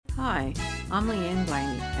Hi, I'm Leanne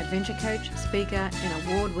Blaney, adventure coach, speaker, and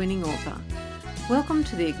award-winning author. Welcome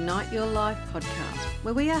to the Ignite Your Life podcast,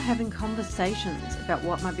 where we are having conversations about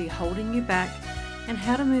what might be holding you back and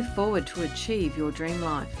how to move forward to achieve your dream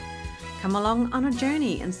life. Come along on a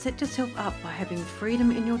journey and set yourself up by having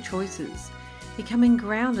freedom in your choices, becoming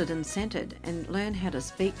grounded and centered, and learn how to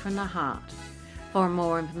speak from the heart. For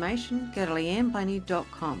more information, go to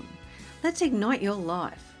leanneblaney.com. Let's ignite your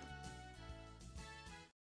life.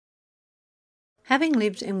 Having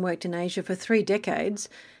lived and worked in Asia for 3 decades,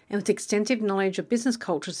 and with extensive knowledge of business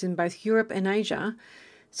cultures in both Europe and Asia,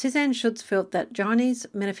 Susanne Schutz felt that Chinese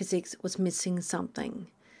metaphysics was missing something.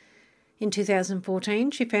 In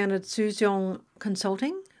 2014, she founded Suzhong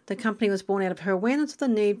Consulting. The company was born out of her awareness of the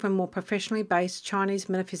need for a more professionally based Chinese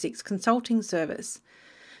metaphysics consulting service.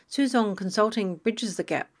 Suzhong Consulting bridges the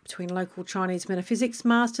gap between local Chinese Metaphysics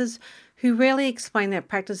Masters who rarely explain their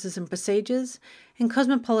practices and procedures, and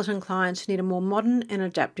cosmopolitan clients who need a more modern and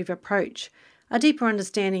adaptive approach, a deeper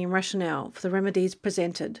understanding and rationale for the remedies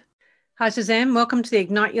presented. Hi Suzanne, welcome to the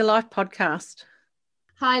Ignite Your Life podcast.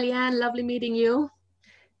 Hi Leanne, lovely meeting you.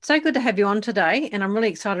 So good to have you on today, and I'm really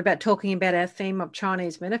excited about talking about our theme of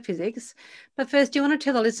Chinese metaphysics. But first, do you want to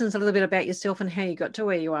tell the listeners a little bit about yourself and how you got to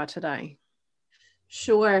where you are today?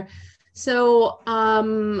 Sure. So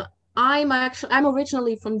I'm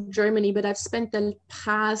originally from Germany, but I've spent the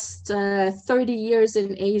past 30 years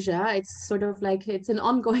in Asia. It's sort of like it's an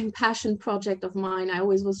ongoing passion project of mine. I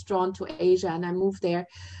always was drawn to Asia, and I moved there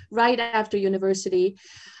right after university.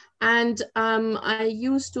 And I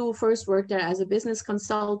used to first work there as a business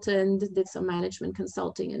consultant, did some management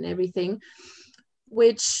consulting and everything,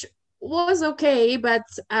 which was okay, but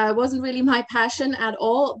wasn't really my passion at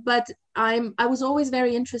all. But I was always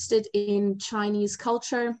very interested in Chinese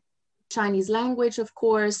culture, Chinese language, of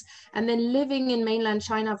course, and then living in mainland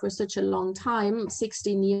China for such a long time,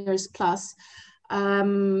 16 years plus,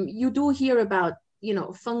 you do hear about,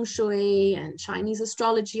 feng shui and Chinese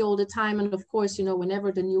astrology all the time. And of course,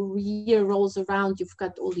 whenever the new year rolls around, you've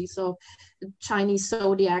got all these Chinese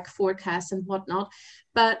zodiac forecasts and whatnot.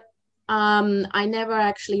 But I never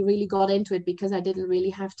actually really got into it because I didn't really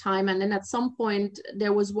have time. And then at some point,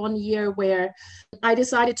 there was one year where I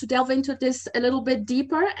decided to delve into this a little bit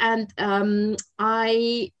deeper, and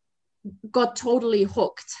I got totally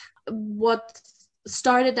hooked. What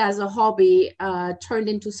started as a hobby turned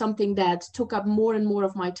into something that took up more and more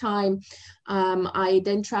of my time. I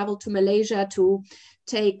then traveled to Malaysia to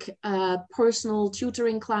take personal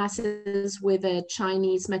tutoring classes with a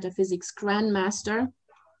Chinese Metaphysics Grandmaster.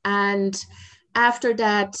 And after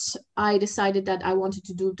that, I decided that I wanted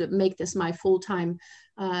to make this my full-time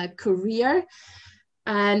career.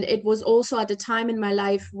 And it was also at a time in my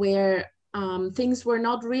life where things were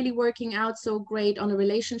not really working out so great on a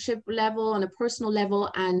relationship level, on a personal level.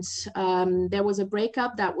 And there was a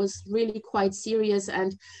breakup that was really quite serious.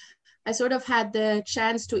 And I sort of had the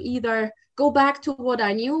chance to either go back to what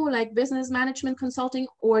I knew, like business management consulting,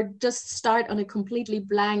 or just start on a completely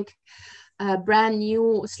blank brand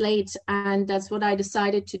new slate. And that's what I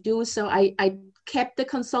decided to do. So I kept the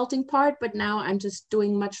consulting part, but now I'm just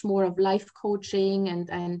doing much more of life coaching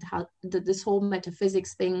and how this whole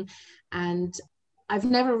metaphysics thing. And I've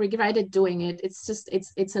never regretted doing it.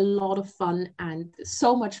 It's a lot of fun and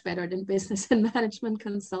so much better than business and management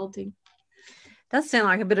consulting. Does sound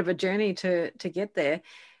like a bit of a journey to get there.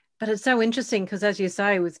 But it's so interesting because, as you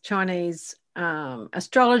say, with Chinese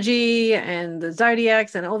astrology and the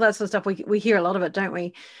zodiacs and all that sort of stuff, we hear a lot of it, don't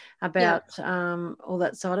we, about all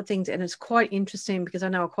that side of things. And it's quite interesting because I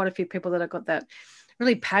know quite a few people that have got that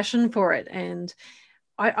really passion for it. And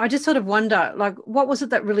I just sort of wonder, like, what was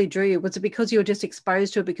it that really drew you? Was it because you were just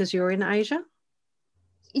exposed to it because you were in Asia?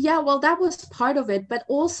 Yeah, well, that was part of it, but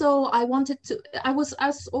also I was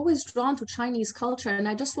always drawn to Chinese culture, and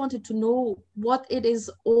I just wanted to know what it is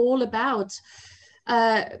all about,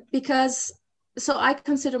 because so I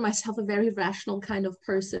consider myself a very rational kind of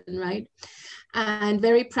person, right? And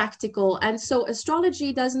very practical. And so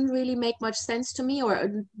astrology doesn't really make much sense to me,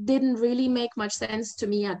 or didn't really make much sense to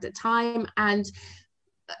me at the time. And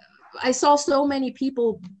I saw so many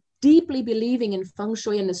people deeply believing in feng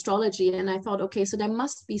shui and astrology. And I thought, okay, so there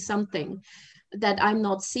must be something that I'm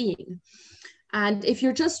not seeing. And if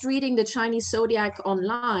you're just reading the Chinese zodiac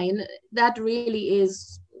online, that really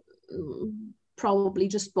is probably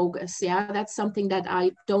just bogus. Yeah, that's something that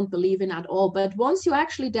I don't believe in at all. But once you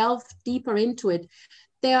actually delve deeper into it,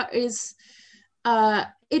 there is,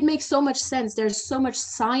 it makes so much sense. There's so much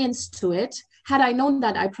science to it. Had I known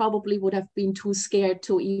that, I probably would have been too scared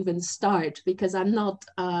to even start because I'm not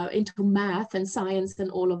into math and science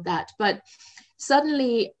and all of that. But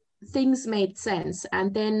suddenly things made sense.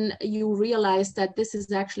 And then you realize that this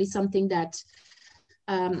is actually something that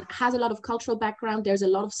has a lot of cultural background. There's a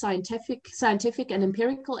lot of scientific and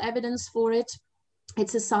empirical evidence for it.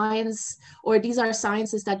 It's a science, or these are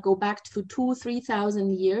sciences that go back to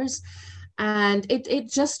 2,000-3,000 years. And it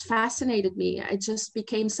just fascinated me. It just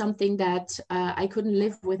became something that I couldn't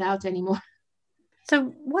live without anymore.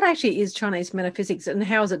 So what actually is Chinese metaphysics, and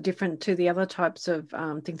how is it different to the other types of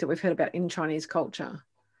things that we've heard about in Chinese culture?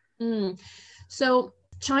 So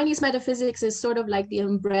Chinese metaphysics is sort of like the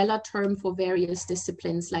umbrella term for various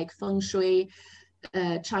disciplines like feng shui,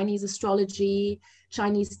 Chinese astrology,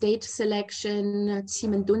 Chinese date selection,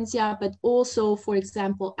 qi dunjia, but also, for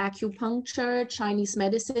example, acupuncture, Chinese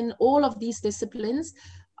medicine. All of these disciplines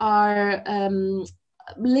are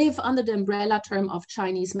live under the umbrella term of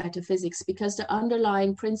Chinese metaphysics, because the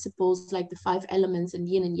underlying principles like the 5 elements and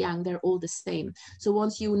yin and yang, they're all the same. So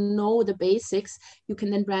once you know the basics, you can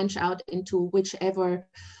then branch out into whichever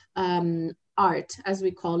art, as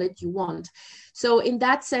we call it, you want. So in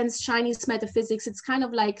that sense, Chinese metaphysics, it's kind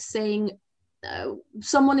of like saying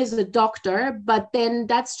someone is a doctor, but then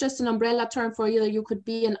that's just an umbrella term for you. You could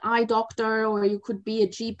be an eye doctor, or you could be a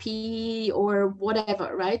GP, or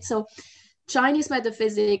whatever, right? So Chinese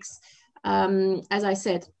metaphysics, as I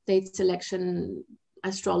said, date selection,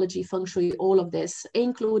 astrology, feng shui, all of this,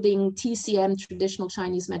 including TCM, traditional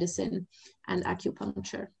Chinese medicine, and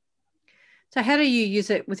acupuncture. So how do you use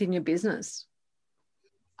it within your business?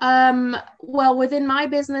 Well, within my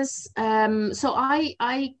business, so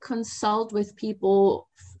I consult with people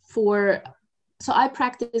so I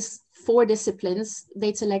practice 4 disciplines: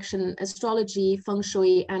 date selection, astrology, feng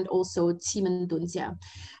shui, and also qi dunjia.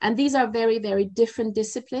 And these are very, very different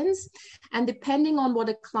disciplines. And depending on what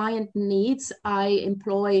a client needs, I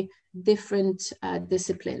employ different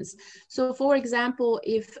disciplines. So for example,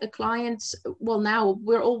 if a client, well, now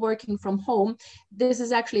we're all working from home, this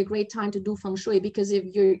is actually a great time to do feng shui, because if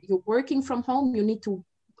you're working from home, you need to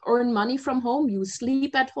earn money from home, you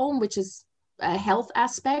sleep at home, which is a health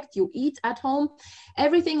aspect, you eat at home,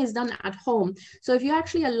 everything is done at home. So if you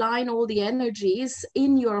actually align all the energies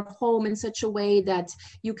in your home in such a way that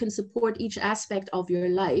you can support each aspect of your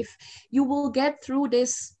life, you will get through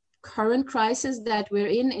this current crisis that we're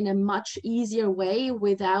in a much easier way,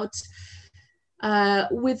 without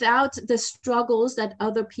the struggles that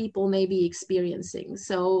other people may be experiencing.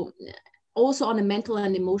 So also on a mental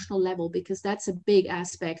and emotional level, because that's a big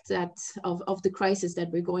aspect of the crisis that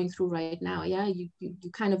we're going through right now. Yeah, you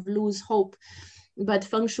kind of lose hope. But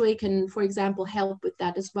feng shui can, for example, help with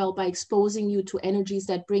that as well, by exposing you to energies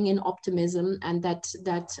that bring in optimism and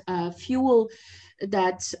that fuel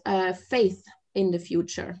that faith in the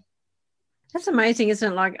future. That's amazing,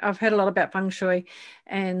 isn't it? Like, I've heard a lot about feng shui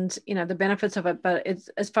and, the benefits of it, but it's,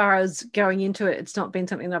 as far as going into it, it's not been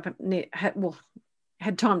something that I've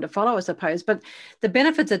had time to follow, I suppose. But the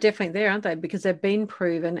benefits are definitely there, aren't they? Because they've been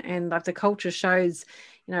proven, and like the culture shows,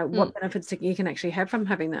 what benefits that you can actually have from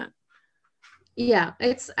having that. Yeah,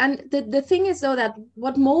 and the thing is, though, that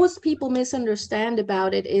what most people misunderstand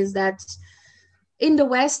about it is that in the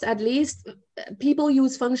West, at least, people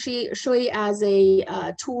use feng shui as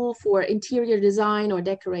a tool for interior design or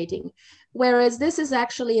decorating, whereas this is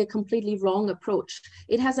actually a completely wrong approach.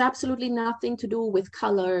 It has absolutely nothing to do with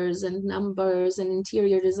colors and numbers and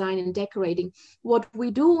interior design and decorating. What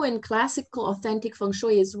we do in classical authentic feng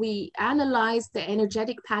shui is we analyze the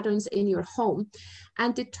energetic patterns in your home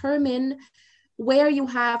and determine where you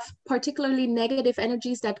have particularly negative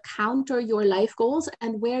energies that counter your life goals,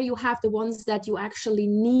 and where you have the ones that you actually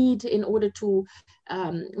need in order to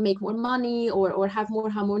make more money, or have more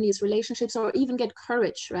harmonious relationships, or even get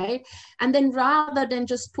courage, right? And then rather than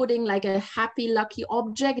just putting like a happy, lucky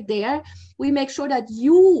object there, we make sure that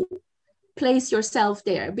you place yourself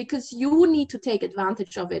there, because you need to take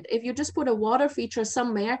advantage of it. If you just put a water feature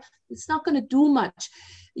somewhere, it's not going to do much.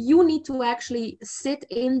 You need to actually sit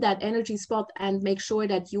in that energy spot and make sure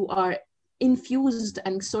that you are infused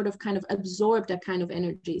and sort of kind of absorb that kind of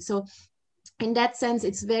energy. So in that sense,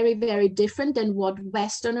 it's very, very different than what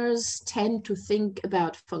Westerners tend to think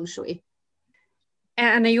about feng shui.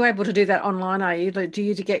 And are you able to do that online? Are you? Do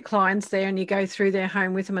you get clients there and you go through their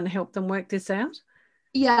home with them and help them work this out?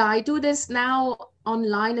 Yeah, I do this now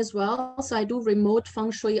online as well. So I do remote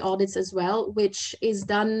feng shui audits as well, which is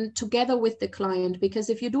done together with the client. Because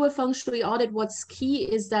if you do a feng shui audit, what's key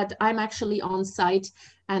is that I'm actually on site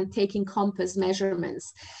and taking compass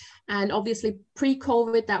measurements. And obviously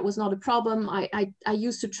pre-COVID, that was not a problem. I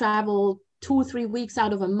used to travel 2-3 weeks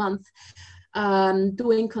out of a month,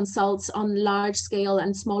 doing consults on large scale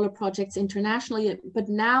and smaller projects internationally. But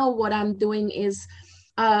now what I'm doing is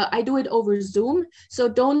I do it over Zoom. So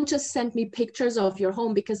don't just send me pictures of your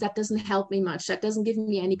home, because that doesn't help me much. That doesn't give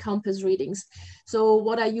me any compass readings. So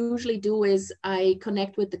what I usually do is I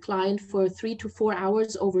connect with the client for 3 to 4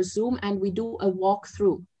 hours over Zoom, and we do a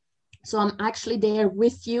walkthrough. So I'm actually there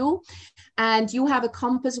with you, and you have a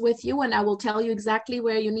compass with you, and I will tell you exactly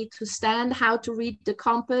where you need to stand, how to read the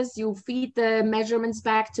compass. You feed the measurements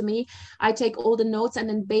back to me. I take all the notes, and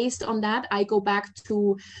then based on that, I go back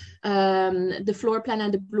to the floor plan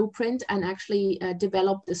and the blueprint and actually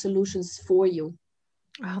develop the solutions for you.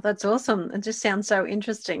 Oh, that's awesome. It just sounds so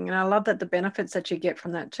interesting. And I love that the benefits that you get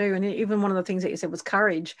from that too. And even one of the things that you said was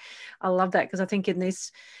courage. I love that, because I think in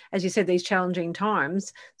this, as you said, these challenging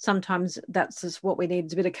times, sometimes that's just what we need,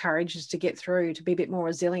 is a bit of courage just to get through, to be a bit more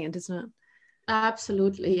resilient, isn't it?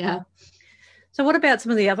 Absolutely, yeah. So what about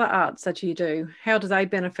some of the other arts that you do? How do they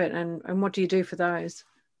benefit, and what do you do for those?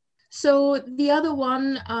 So the other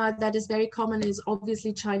one that is very common is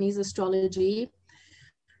obviously Chinese astrology.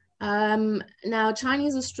 Now,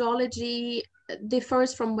 Chinese astrology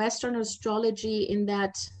differs from Western astrology in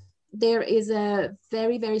that there is a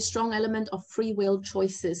very, very strong element of free will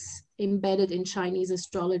choices embedded in Chinese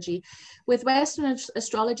astrology. With Western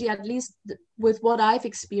astrology, at least with what I've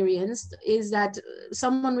experienced, is that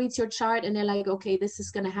someone reads your chart and they're like, okay, this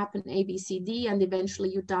is going to happen A, B, C, D, and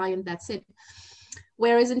eventually you die and that's it.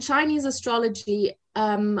 Whereas in Chinese astrology,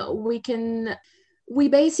 we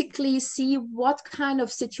basically see what kind of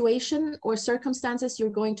situation or circumstances you're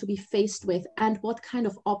going to be faced with and what kind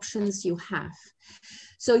of options you have.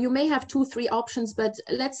 So you may have 2, 3 options, but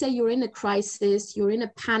let's say you're in a crisis, you're in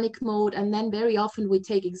a panic mode, and then very often we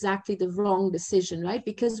take exactly the wrong decision, right?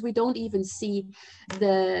 Because we don't even see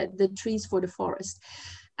the trees for the forest.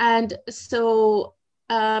 And so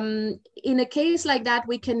in a case like that,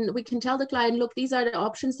 we can tell the client, look, these are the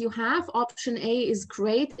options you have. Option A is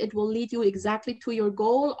great. It will lead you exactly to your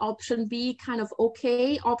goal. Option B, kind of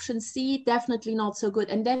okay. Option C, definitely not so good.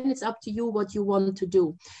 And then it's up to you what you want to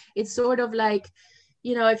do. It's sort of like,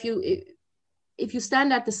 you know, if you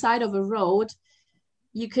stand at the side of a road,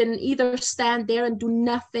 you can either stand there and do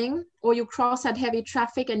nothing, or you cross at heavy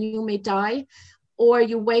traffic and you may die, or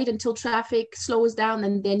you wait until traffic slows down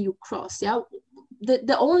and then you cross. Yeah.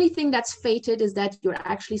 The only thing that's fated is that you're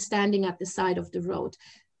actually standing at the side of the road.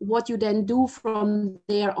 What you then do from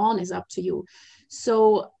there on is up to you.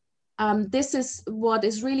 So this is what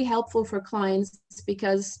is really helpful for clients,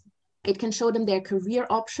 because it can show them their career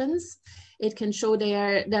options. It can show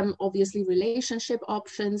them obviously relationship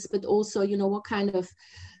options, but also, you know, what kind of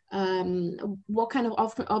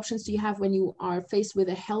options do you have when you are faced with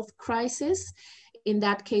a health crisis? In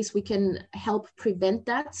that case, we can help prevent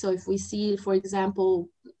that. So if we see, for example,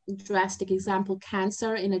 drastic example,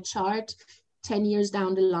 cancer in a chart 10 years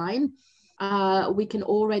down the line, we can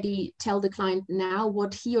already tell the client now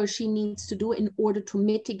what he or she needs to do in order to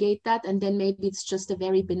mitigate that. And then maybe it's just a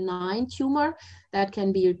very benign tumor that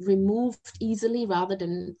can be removed easily rather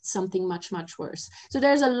than something much, much worse. So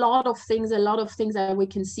there's a lot of things that we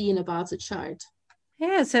can see in about a chart.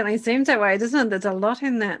 Yeah, it certainly seems that way, doesn't it? There's a lot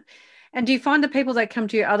in that. And do you find the people that come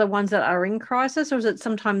to you are the ones that are in crisis, or is it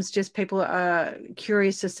sometimes just people are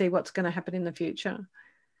curious to see what's going to happen in the future?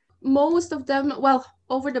 Most of them, well,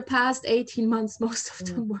 over the past 18 months, most of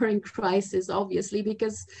them were in crisis, obviously,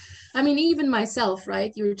 because, I mean, even myself,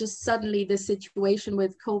 right? You're just suddenly the situation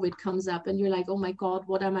with COVID comes up and you're like, oh my God,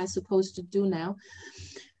 what am I supposed to do now?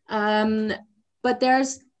 But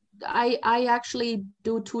I actually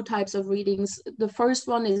do 2 types of readings. The first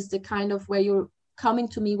one is the kind of where you're coming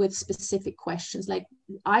to me with specific questions, like,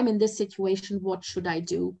 I'm in this situation, what should I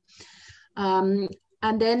do?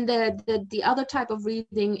 And then the other type of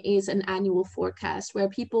reading is an annual forecast, where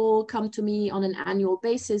people come to me on an annual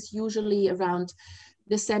basis, usually around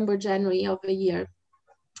December, January of a year,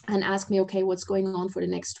 and ask me, okay, what's going on for the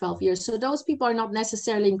next 12 years? So those people are not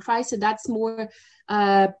necessarily in crisis. That's more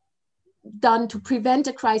done to prevent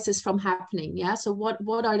a crisis from happening. Yeah. So what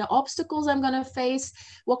are the obstacles I'm going to face?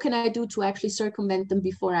 What can I do to actually circumvent them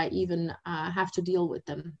before I even have to deal with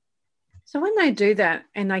them? So when they do that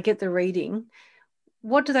and they get the reading,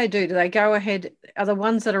 what do they do? Do they go ahead? Are the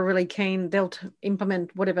ones that are really keen, they'll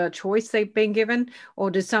implement whatever choice they've been given,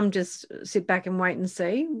 or do some just sit back and wait and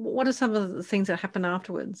see? What are some of the things that happen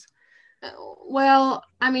afterwards? Well,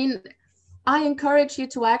 I mean, I encourage you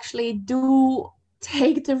to actually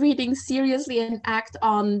take the reading seriously and act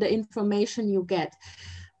on the information you get.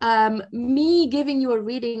 Me giving you a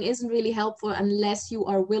reading isn't really helpful unless you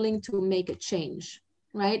are willing to make a change,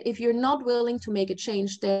 right? If you're not willing to make a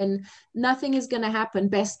change, then nothing is going to happen,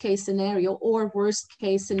 best case scenario, or worst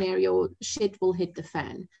case scenario, shit will hit the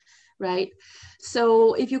fan, right?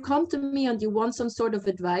 So if you come to me and you want some sort of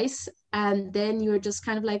advice, and then you're just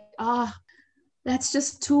kind of like, that's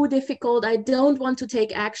just too difficult, I don't want to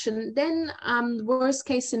take action, then worst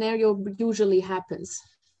case scenario usually happens.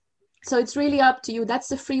 So it's really up to you. That's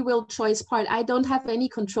the free will choice part. I don't have any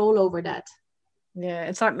control over that. Yeah,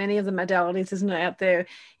 it's like many of the modalities, isn't it, out there?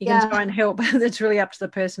 You can Yeah, try and help, but it's really up to the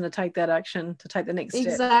person to take that action, to take the next step.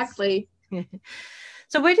 exactly.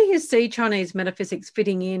 So where do you see Chinese metaphysics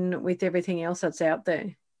fitting in with everything else that's out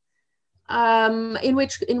there? In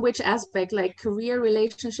which aspect, like career,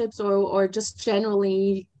 relationships, or just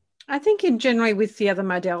generally? I think in generally with the other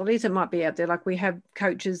modalities, it might be out there. Like we have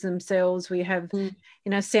coaches themselves, we have,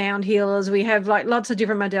 sound healers, we have like lots of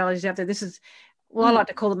different modalities out there. This is, well, I like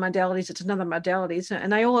to call them modalities. It's another modalities,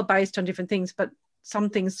 and they all are based on different things, but some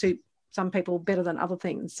things suit some people better than other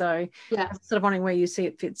things. So yeah, I'm sort of wondering where you see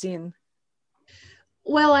it fits in.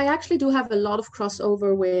 well, I actually do have a lot of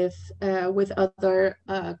crossover with other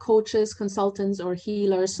coaches, consultants, or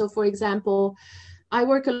healers. So for example, I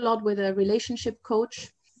work a lot with a relationship coach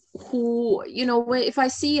who, if I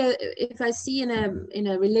see in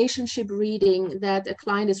a relationship reading that a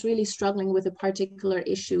client is really struggling with a particular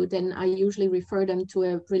issue, then I usually refer them to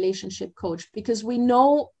a relationship coach, because we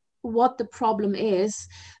know what the problem is,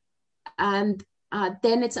 and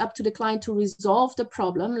then it's up to the client to resolve the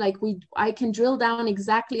problem. Like I can drill down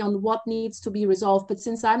exactly on what needs to be resolved, but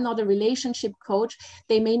since I'm not a relationship coach,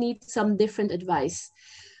 they may need some different advice.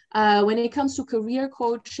 When it comes to career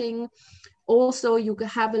coaching, also you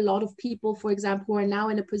have a lot of people, for example, who are now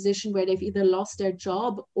in a position where they've either lost their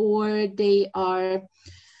job or they are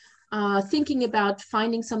thinking about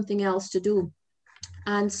finding something else to do.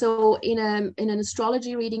 And so in an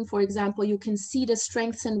astrology reading, for example, you can see the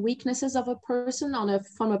strengths and weaknesses of a person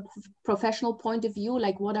from a professional point of view,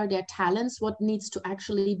 like what are their talents, what needs to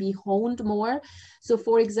actually be honed more. So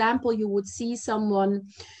for example, you would see someone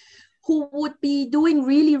who would be doing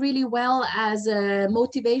really, really well as a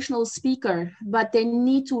motivational speaker, but they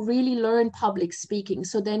need to really learn public speaking.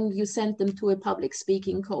 So then you send them to a public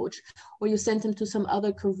speaking coach, or you send them to some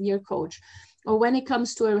other career coach. Or when it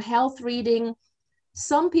comes to a health reading,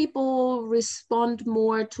 some people respond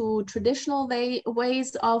more to traditional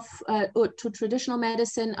ways of to traditional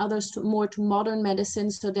medicine, others more to modern medicine.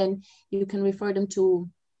 So then you can refer them to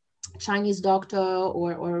Chinese doctor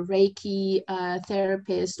or Reiki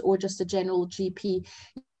therapist, or just a general GP.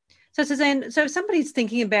 So Suzanne, so if somebody's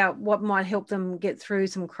thinking about what might help them get through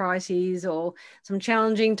some crises or some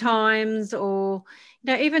challenging times, or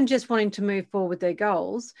even just wanting to move forward with their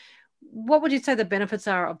goals, what would you say the benefits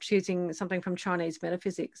are of choosing something from Chinese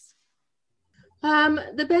metaphysics?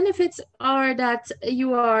 The benefits are that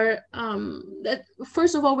you are, that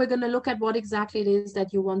first of all, we're going to look at what exactly it is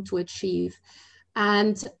that you want to achieve.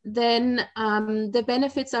 And then the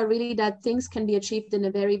benefits are really that things can be achieved in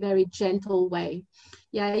a very, very gentle way.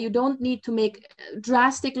 Yeah, you don't need to make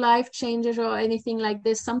drastic life changes or anything like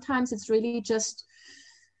this. Sometimes it's really just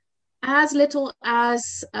as little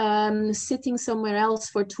as sitting somewhere else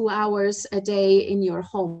for 2 hours a day in your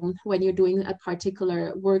home when you're doing a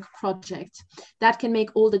particular work project. That can make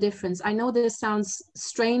all the difference. I know this sounds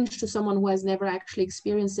strange to someone who has never actually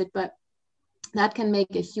experienced it, but that can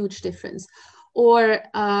make a huge difference. Or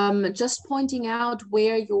just pointing out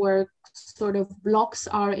where your sort of blocks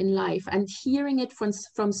are in life and hearing it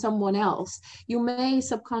from someone else. You may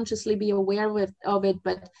subconsciously be aware of it,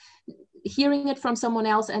 but hearing it from someone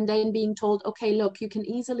else and then being told, okay, look, you can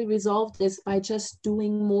easily resolve this by just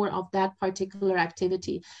doing more of that particular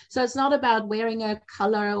activity. So it's not about wearing a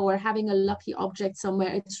color or having a lucky object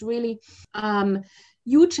somewhere. It's really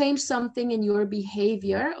you change something in your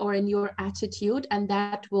behavior or in your attitude, and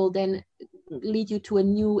that will then lead you to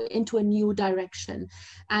into a new direction.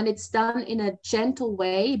 And it's done in a gentle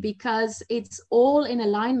way because it's all in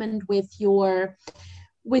alignment with your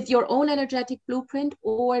own energetic blueprint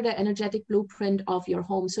or the energetic blueprint of your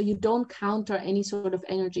home. So you don't counter any sort of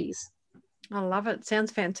energies. I love it. Sounds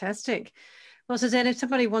fantastic. Well, Suzanne, if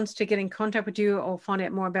somebody wants to get in contact with you or find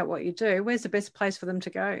out more about what you do, where's the best place for them to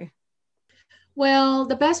go? Well,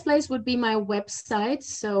 the best place would be my website.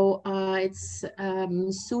 So it's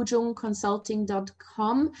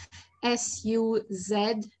suzhongconsulting.com,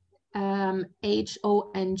 SUZHONG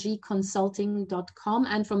consulting.com.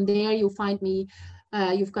 And from there, you'll find me.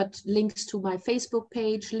 You've got links to my Facebook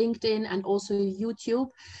page, LinkedIn, and also YouTube.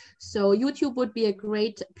 So YouTube would be a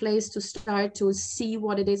great place to start to see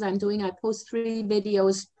what it is I'm doing. I post 3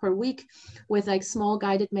 videos per week with like small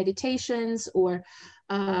guided meditations or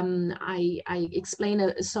I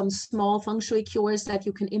explain some small feng shui cures that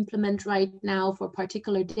you can implement right now for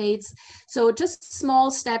particular dates. So just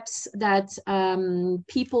small steps that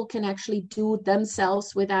people can actually do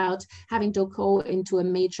themselves without having to go into a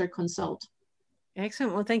major consult.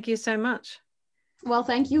 Excellent. Well, thank you so much. Well,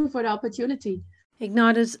 thank you for the opportunity.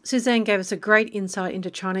 Igniters, Suzanne gave us a great insight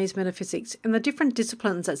into Chinese metaphysics and the different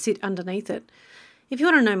disciplines that sit underneath it. If you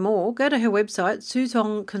want to know more, go to her website,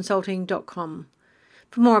 suzhongconsulting.com.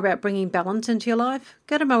 For more about bringing balance into your life,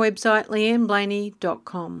 go to my website,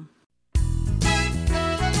 leanneblaney.com.